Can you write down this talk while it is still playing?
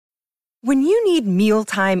When you need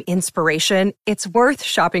mealtime inspiration, it's worth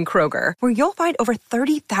shopping Kroger, where you'll find over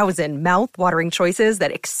 30,000 mouth-watering choices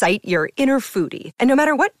that excite your inner foodie. And no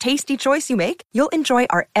matter what tasty choice you make, you'll enjoy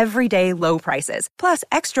our everyday low prices, plus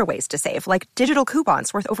extra ways to save, like digital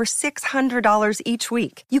coupons worth over $600 each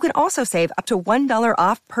week. You can also save up to $1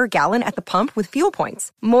 off per gallon at the pump with fuel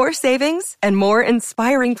points. More savings and more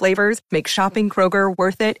inspiring flavors make shopping Kroger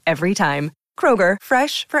worth it every time. Kroger,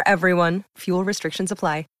 fresh for everyone. Fuel restrictions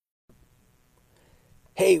apply.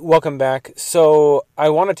 Hey, welcome back. So I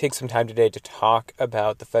want to take some time today to talk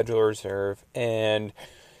about the Federal Reserve and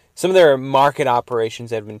some of their market operations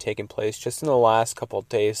that have been taking place just in the last couple of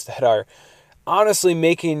days that are honestly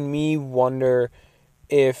making me wonder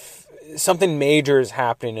if something major is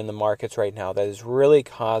happening in the markets right now that is really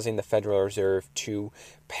causing the Federal Reserve to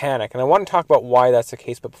panic. And I want to talk about why that's the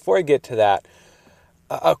case. But before I get to that,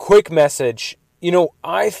 a quick message.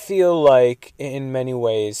 I feel like in many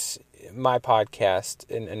ways my podcast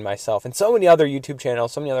and myself and so many other YouTube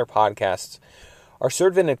channels, so many other podcasts are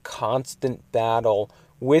sort of in a constant battle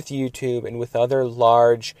with YouTube and with other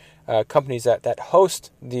large companies that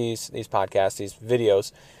host these podcasts, these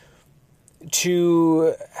videos,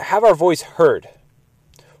 to have our voice heard.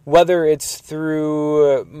 Whether it's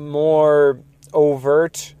through more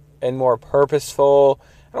overt and more purposeful,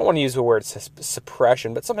 I don't want to use the word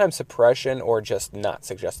suppression, but sometimes suppression or just not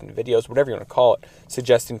suggesting videos, whatever you want to call it,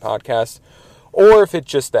 suggesting podcasts, or if it's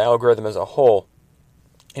just the algorithm as a whole.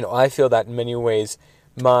 I feel that in many ways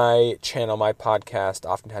my channel, my podcast,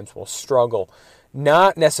 oftentimes will struggle,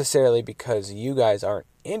 not necessarily because you guys aren't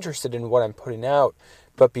interested in what I'm putting out,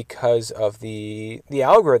 but because of the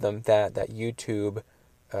algorithm that YouTube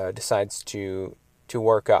decides to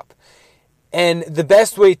work up. And the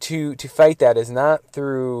best way to fight that is not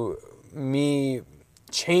through me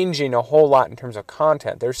changing a whole lot in terms of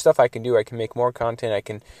content. There's stuff I can do. I can make more content. I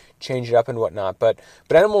can change it up and whatnot. But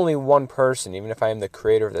I'm only one person, even if I am the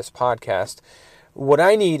creator of this podcast. What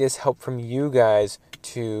I need is help from you guys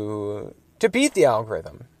to beat the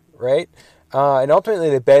algorithm, right? And ultimately,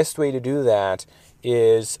 the best way to do that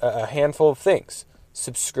is a handful of things.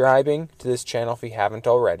 Subscribing to this channel if you haven't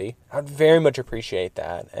already. I'd very much appreciate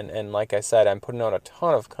that. And like I said, I'm putting out a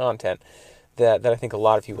ton of content that I think a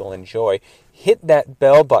lot of you will enjoy. Hit that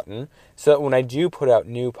bell button so that when I do put out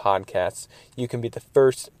new podcasts, you can be the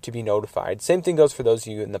first to be notified. Same thing goes for those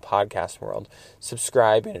of you in the podcast world.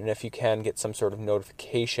 Subscribe, and if you can, get some sort of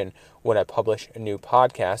notification when I publish a new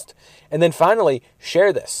podcast. And then finally,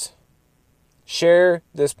 share this. Share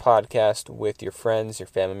this podcast with your friends, your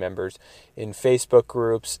family members, in Facebook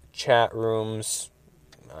groups, chat rooms.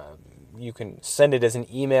 You can send it as an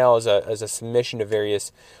email, as a submission to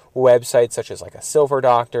various websites, such as like a Silver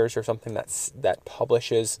Doctors or something that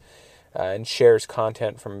publishes and shares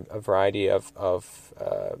content from a variety of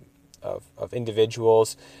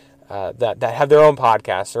individuals that have their own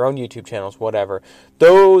podcasts, their own YouTube channels, whatever.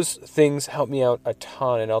 Those things help me out a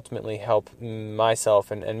ton and ultimately help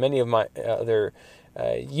myself and many of my other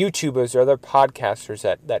YouTubers or other podcasters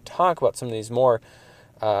that talk about some of these more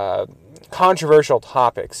controversial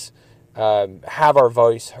topics have our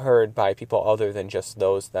voice heard by people other than just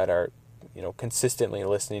those that are consistently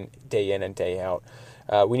listening day in and day out.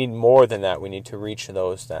 We need more than that. We need to reach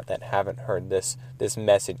those that haven't heard this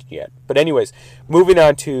message yet. But anyways, moving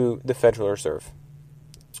on to the Federal Reserve.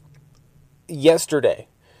 Yesterday,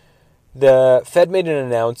 the Fed made an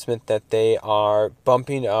announcement that they are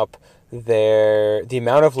bumping up the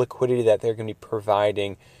amount of liquidity that they're going to be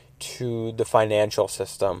providing to the financial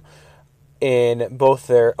system in both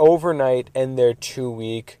their overnight and their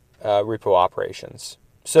 2-week repo operations.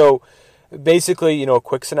 So basically, a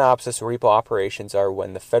quick synopsis of repo operations are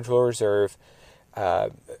when the Federal Reserve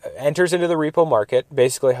enters into the repo market.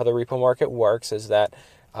 Basically, how the repo market works is that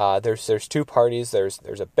there's two parties.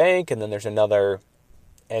 There's a bank, and then there's another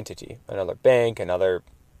entity, another bank, another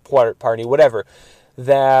party, whatever,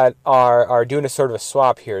 that are doing a sort of a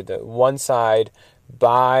swap here. The one side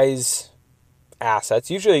buys assets,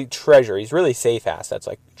 usually treasuries, really safe assets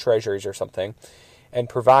like treasuries or something, and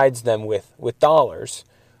provides them with dollars.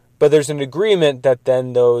 But there's an agreement that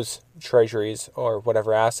then those treasuries or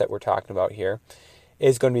whatever asset we're talking about here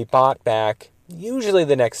is going to be bought back usually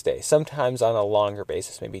the next day, sometimes on a longer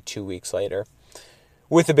basis, maybe 2 weeks later,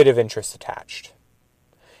 with a bit of interest attached.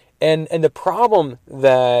 And the problem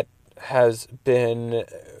that has been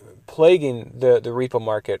plaguing the repo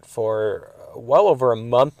market for well over a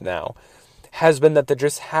month now has been that there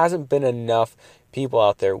just hasn't been enough people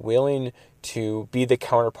out there willing to be the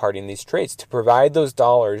counterparty in these trades, to provide those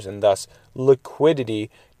dollars and thus liquidity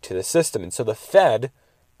to the system. And so the Fed,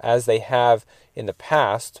 as they have in the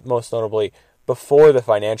past, most notably before the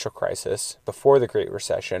financial crisis, before the Great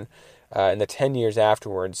Recession, in the 10 years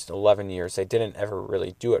afterwards, 11 years, they didn't ever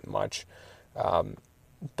really do it much.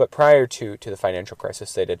 But prior to the financial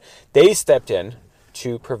crisis, they did. They stepped in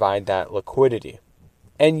to provide that liquidity.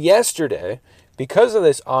 And yesterday, because of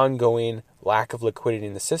this ongoing lack of liquidity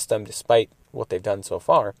in the system, despite what they've done so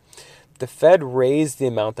far, the Fed raised the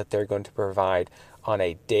amount that they're going to provide on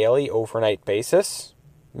a daily, overnight basis,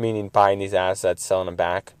 meaning buying these assets, selling them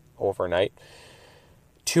back overnight,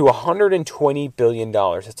 to $120 billion.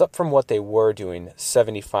 It's up from what they were doing,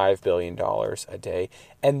 $75 billion a day.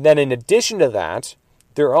 And then in addition to that,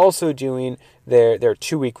 they're also doing their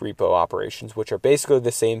 2-week repo operations, which are basically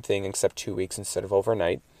the same thing except 2 weeks instead of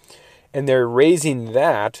overnight. And they're raising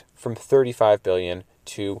that from $35 billion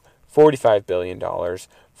to $45 billion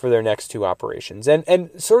for their next 2 operations. And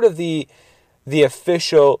sort of the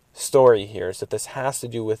official story here is that this has to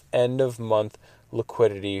do with end-of-month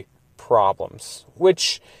liquidity problems,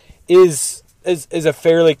 which is a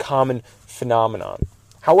fairly common phenomenon.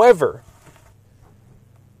 However,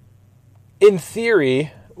 in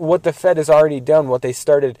theory, what the Fed has already done, what they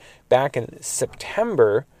started back in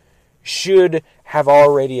September, should have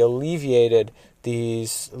already alleviated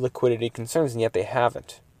these liquidity concerns, and yet they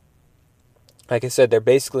haven't. Like I said, they're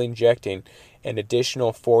basically injecting an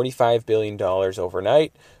additional $45 billion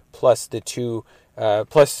overnight, plus plus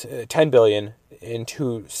 $10 billion in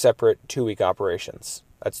 2 separate 2-week operations.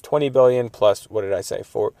 That's $20 billion plus, what did I say,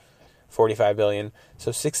 $45 billion. So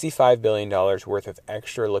 $65 billion worth of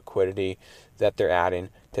extra liquidity that they're adding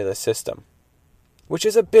to the system, which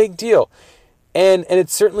is a big deal. And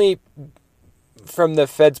it's certainly, from the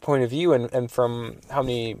Fed's point of view and from how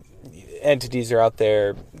many entities are out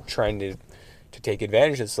there trying to take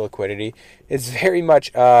advantage of this liquidity, it's very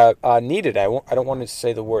much needed. I don't want to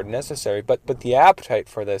say the word necessary, but the appetite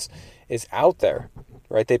for this is out there,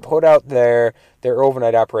 right? They put out their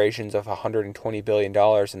overnight operations of $120 billion,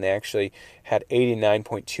 and they actually had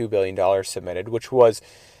 $89.2 billion submitted, which was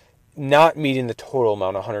not meeting the total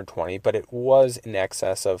amount, 120, but it was in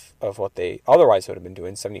excess of what they otherwise would have been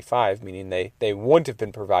doing, 75, meaning they wouldn't have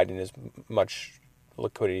been providing as much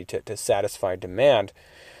liquidity to satisfy demand.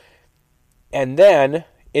 And then,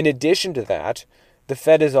 in addition to that, the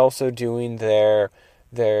Fed is also doing their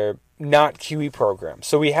not QE program.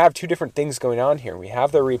 So we have 2 different things going on here. We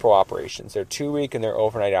have their repo operations, their 2-week and their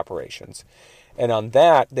overnight operations. And on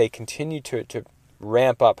that, they continue to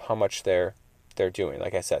ramp up how much they're doing.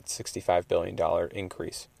 Like I said, $65 billion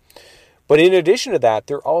increase. But in addition to that,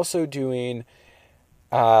 they're also doing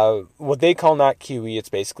what they call not QE. It's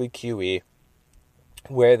basically QE,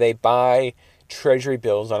 where they buy Treasury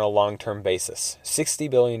bills on a long-term basis. $60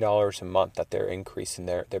 billion a month that they're increasing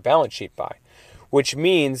their balance sheet by, which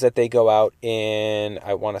means that they go out in,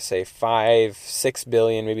 I want to say, 5, 6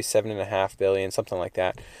 billion, maybe 7.5 billion, something like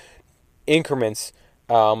that, increments,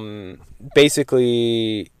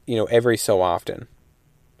 basically, every so often,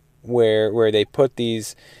 where they put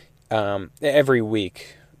these every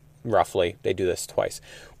week, roughly. They do this twice,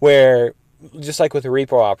 where just like with the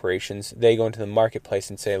repo operations, they go into the marketplace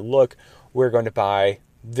and say, look, we're going to buy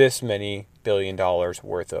this many $1 billion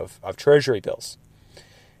worth of Treasury bills.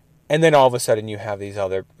 And then all of a sudden you have these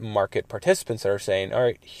other market participants that are saying, all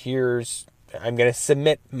right, I'm going to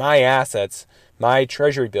submit my assets, my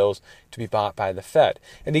Treasury bills, to be bought by the Fed.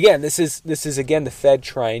 And again, this is again the Fed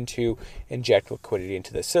trying to inject liquidity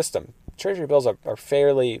into the system. Treasury bills are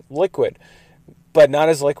fairly liquid, but not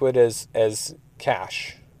as liquid as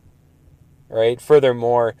cash, right?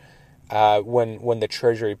 Furthermore, when the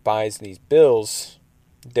Treasury buys these bills,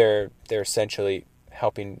 they're essentially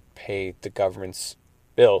helping pay the government's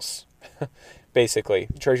bills. Basically,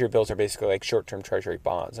 Treasury bills are basically like short-term Treasury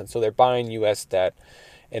bonds, and so they're buying U.S. debt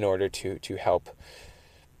in order to help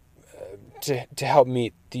to help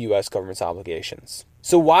meet the U.S. government's obligations.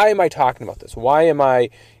 So why am I talking about this? Why am I,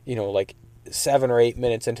 like 7 or 8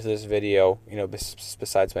 minutes into this video,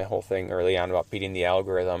 besides my whole thing early on about beating the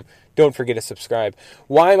algorithm? Don't forget to subscribe.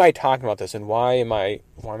 Why am I talking about this, and why am I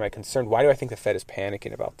concerned? Why do I think the Fed is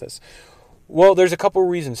panicking about this? Well, there's a couple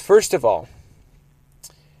reasons. First of all,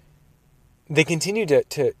 they continue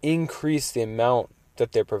to increase the amount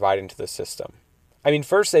that they're providing to the system. I mean,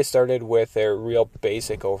 first they started with their real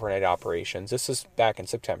basic overnight operations. This is back in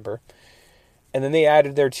September. And then they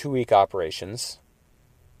added their 2-week operations.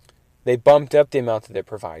 They bumped up the amount that they're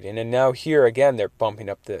providing. And now here again, they're bumping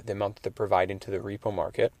up the amount that they're providing to the repo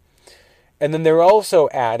market. And then they're also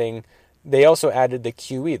added the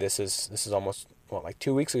QE. This is almost, like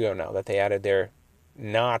 2 weeks ago now that they added their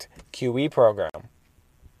not QE program.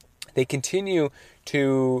 They continue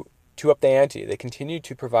to to up the ante. They continue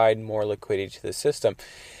to provide more liquidity to the system.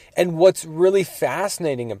 And what's really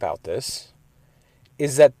fascinating about this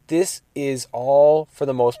is that this is all, for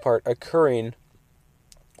the most part, occurring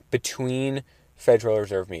between Federal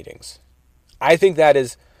Reserve meetings. I think that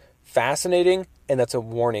is fascinating, and that's a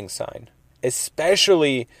warning sign,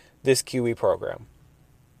 especially this QE program.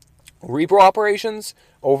 Repo operations,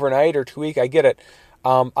 overnight or 2 week, I get it.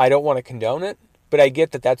 I don't want to condone it, but I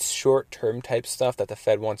get that that's short-term type stuff that the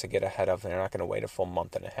Fed wants to get ahead of, and they're not going to wait a full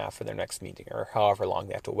month and a half for their next meeting, or however long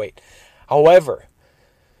they have to wait. However,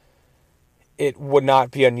 it would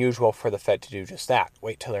not be unusual for the Fed to do just that.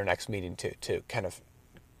 Wait till their next meeting to kind of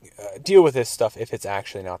deal with this stuff if it's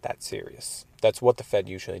actually not that serious. That's what the Fed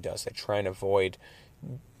usually does. They try and avoid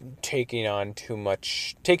taking too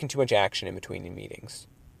much action in between the meetings.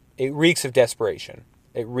 It reeks of desperation.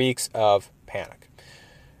 It reeks of panic.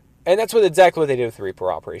 And that's exactly what they did with the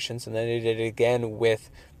repo operations, and then they did it again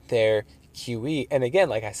with their QE. And again,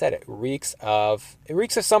 like I said, it reeks of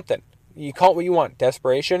something. You call it what you want: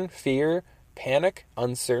 desperation, fear, panic,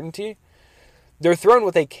 uncertainty. They're throwing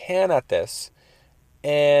what they can at this,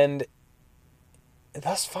 and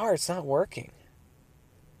thus far, it's not working.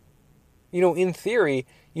 In theory,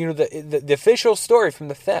 the official story from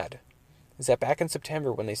the Fed is that back in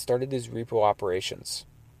September, when they started these repo operations,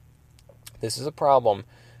 this is a problem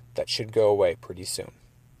that should go away pretty soon.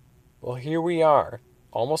 Well, here we are,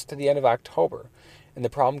 almost to the end of October, and the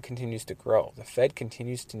problem continues to grow. The Fed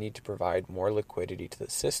continues to need to provide more liquidity to the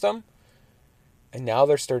system, and now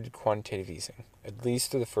they're started quantitative easing, at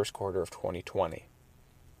least through the first quarter of 2020.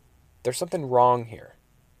 There's something wrong here,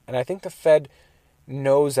 and I think the Fed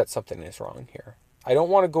knows that something is wrong here. I don't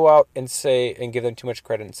want to go out and say and give them too much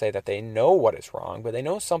credit and say that they know what is wrong, but they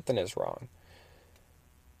know something is wrong.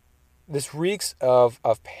 This reeks of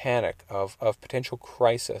panic, of potential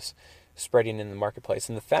crisis spreading in the marketplace.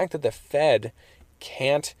 And the fact that the Fed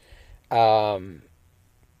can't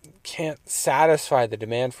satisfy the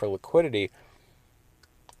demand for liquidity,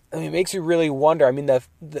 it makes you really wonder.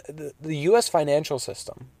 The U.S. financial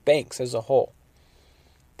system, banks as a whole,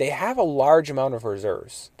 they have a large amount of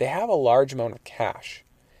reserves. They have a large amount of cash.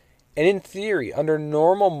 And in theory, under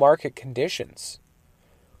normal market conditions,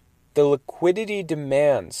 the liquidity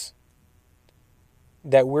demands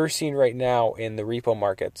that we're seeing right now in the repo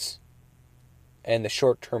markets and the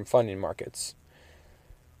short-term funding markets,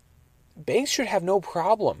 banks should have no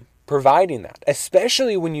problem providing that,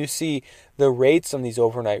 especially when you see the rates on these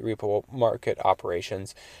overnight repo market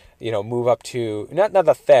operations, move up to, not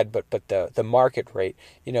the Fed, but the market rate,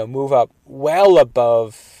 move up well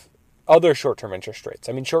above other short-term interest rates.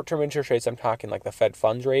 Short-term interest rates, I'm talking like the Fed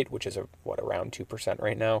funds rate, which is around 2%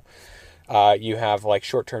 right now. You have like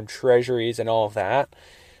short-term treasuries and all of that.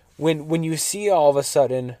 When you see all of a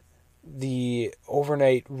sudden the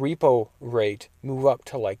overnight repo rate move up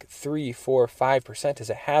to like 3, 4, 5% as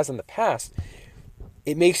it has in the past,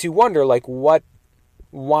 it makes you wonder,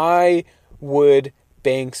 why would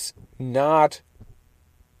banks not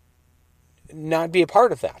be a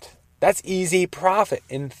part of that? That's easy profit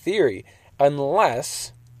in theory,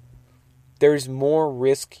 unless there's more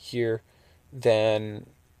risk here than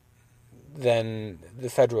the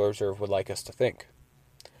Federal Reserve would like us to think.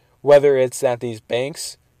 Whether it's that these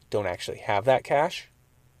banks don't actually have that cash,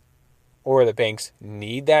 or the banks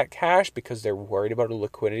need that cash because they're worried about a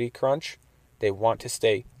liquidity crunch. They want to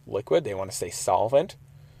stay liquid. They want to stay solvent.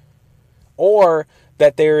 Or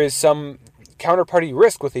that there is some counterparty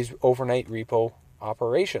risk with these overnight repo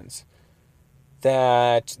operations.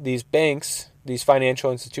 That these banks, these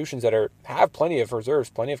financial institutions that have plenty of reserves,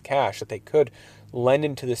 plenty of cash that they could lend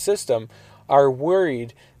into the system, are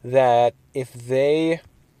worried that if they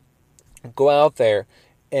go out there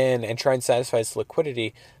and try and satisfy this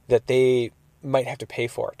liquidity, that they might have to pay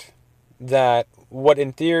for it. That what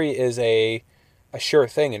in theory is a sure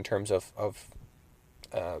thing in terms of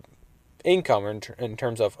income, or in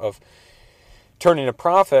terms of turning a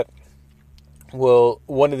profit, will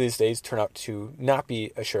one of these days turn out to not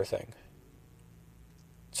be a sure thing.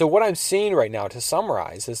 So what I'm seeing right now, to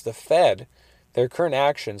summarize, is the Fed, their current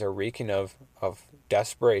actions are reeking of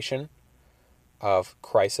desperation, of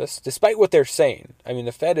crisis, despite what they're saying.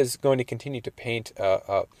 The Fed is going to continue to paint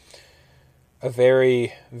a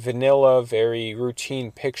very vanilla, very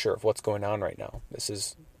routine picture of what's going on right now. This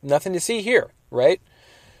is nothing to see here, right?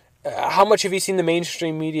 How much have you seen the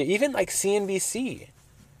mainstream media, even like CNBC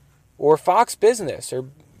or Fox Business, or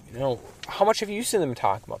how much have you seen them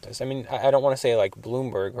talk about this? I don't want to say like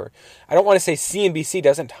Bloomberg, or I don't want to say CNBC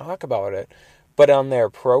doesn't talk about it, but on their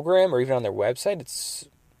program or even on their website, it's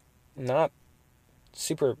not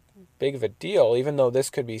super big of a deal, even though this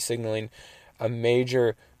could be signaling a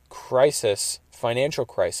major financial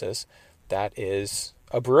crisis, that is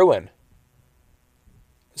a brewing.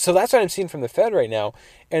 So that's what I'm seeing from the Fed right now,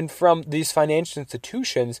 and from these financial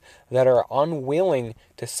institutions that are unwilling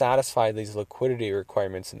to satisfy these liquidity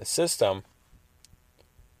requirements in the system.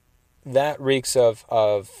 That reeks of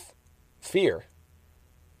fear.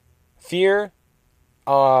 Fear,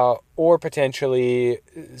 or potentially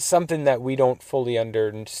something that we don't fully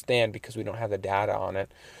understand because we don't have the data on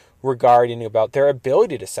it, regarding about their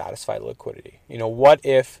ability to satisfy liquidity. What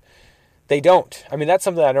if they don't? I mean, that's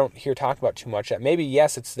something I don't hear talked about too much. That maybe,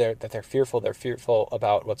 yes, it's that they're fearful. They're fearful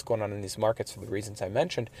about what's going on in these markets for the reasons I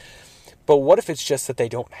mentioned. But what if it's just that they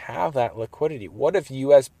don't have that liquidity? What if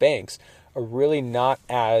U.S. banks are really not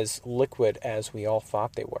as liquid as we all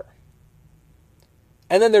thought they were?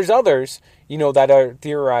 And then there's others, that are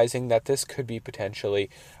theorizing that this could be potentially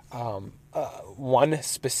one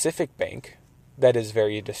specific bank that is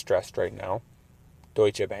very distressed right now,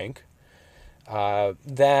 Deutsche Bank,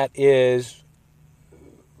 that the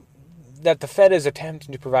Fed is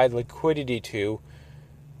attempting to provide liquidity to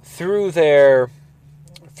through their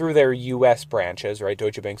U.S. branches, right?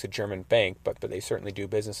 Deutsche Bank's a German bank, but they certainly do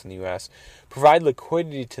business in the U.S. Provide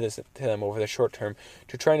liquidity to them over the short term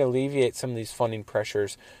to try and alleviate some of these funding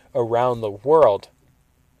pressures around the world,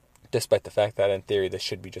 despite the fact that in theory this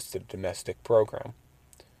should be just a domestic program.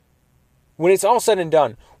 When it's all said and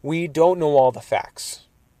done, we don't know all the facts.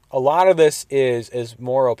 A lot of this is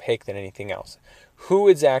more opaque than anything else. Who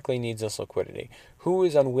exactly needs this liquidity? Who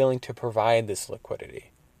is unwilling to provide this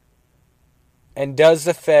liquidity? And does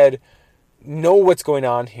the Fed know what's going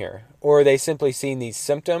on here? Or are they simply seeing these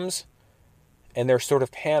symptoms and they're sort of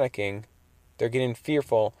panicking, they're getting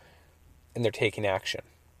fearful, and they're taking action?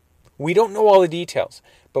 We don't know all the details,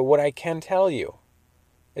 but what I can tell you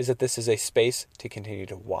is that this is a space to continue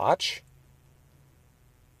to watch.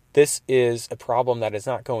 This is a problem that is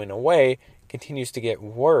not going away, continues to get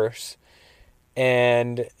worse.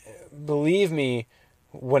 And believe me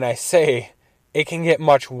when I say it can get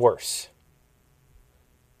much worse.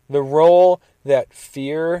 The role that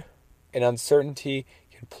fear and uncertainty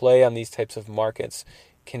can play on these types of markets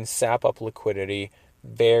can sap up liquidity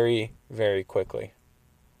very, very quickly.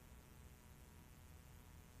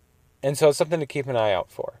 And so it's something to keep an eye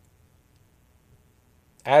out for.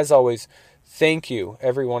 As always, thank you,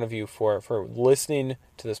 every one of you, for listening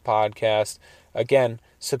to this podcast. Again,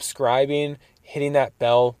 subscribing, hitting that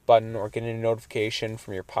bell button, or getting a notification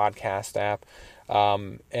from your podcast app,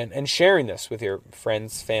 and sharing this with your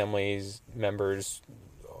friends, families, members,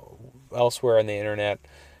 elsewhere on the internet.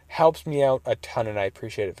 Helps me out a ton, and I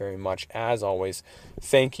appreciate it very much. As always,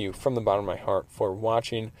 thank you from the bottom of my heart for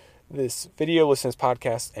watching this video, listening to this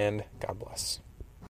podcast, and God bless.